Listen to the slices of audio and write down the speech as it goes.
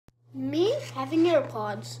me having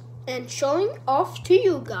AirPods and showing off to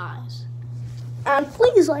you guys. And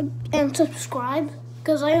please like and subscribe,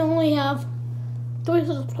 because I only have 3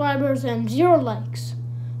 subscribers and 0 likes,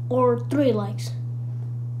 or 3 likes,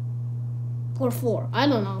 or 4, I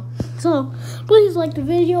don't know. So please like the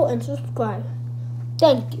video and subscribe.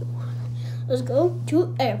 Thank you. Let's go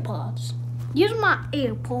to AirPods. These are my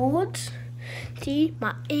AirPods. See,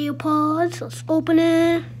 my AirPods. Let's open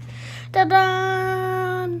it.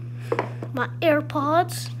 Ta-da! My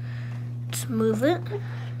AirPods. Let's move it.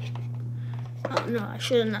 Oh no, I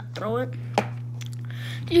should not throw it.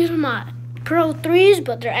 These are my Pro 3s,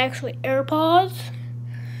 but they're actually AirPods.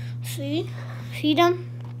 See them?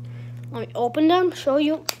 Let me open them, show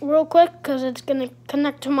you real quick, because it's gonna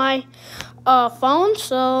connect to my phone.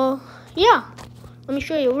 So yeah, let me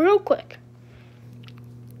show you real quick.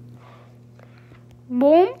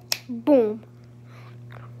 Boom, boom.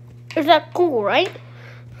 Is that cool, right?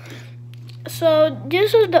 So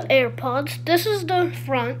this is the AirPods. This is the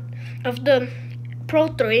front of the Pro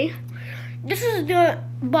 3. This is the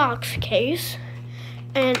box case.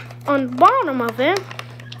 And on the bottom of it,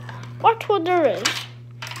 watch what there is.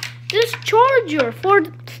 This charger for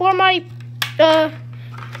my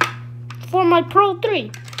Pro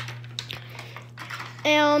 3.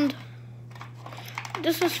 And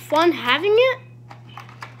this is fun having it.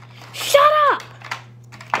 Shut up!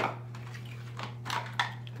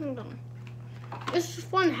 Hold on. This is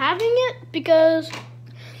fun having it because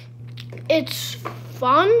it's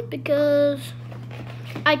fun because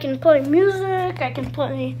I can play music, I can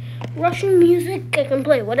play Russian music, I can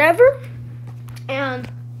play whatever. And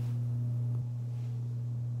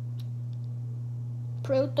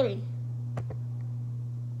Pro 3.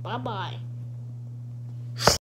 Bye-bye.